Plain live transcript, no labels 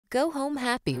Go home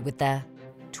happy with the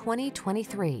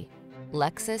 2023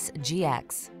 Lexus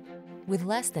GX. With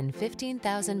less than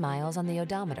 15,000 miles on the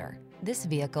odometer, this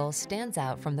vehicle stands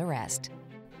out from the rest.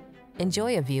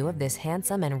 Enjoy a view of this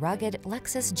handsome and rugged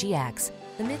Lexus GX,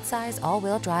 the midsize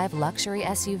all-wheel drive luxury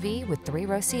SUV with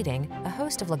 3-row seating, a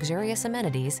host of luxurious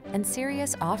amenities, and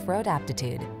serious off-road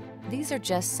aptitude. These are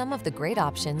just some of the great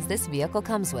options this vehicle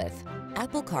comes with: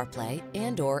 Apple CarPlay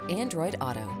and/or Android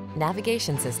Auto,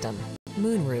 navigation system,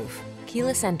 moonroof,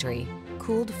 keyless entry,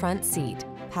 cooled front seat,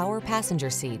 power passenger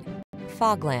seat,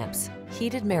 fog lamps,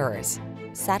 heated mirrors,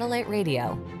 satellite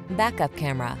radio, backup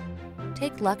camera.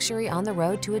 Take luxury on the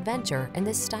road to adventure in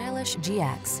this stylish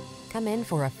GX. Come in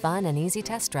for a fun and easy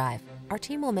test drive. Our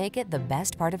team will make it the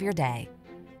best part of your day.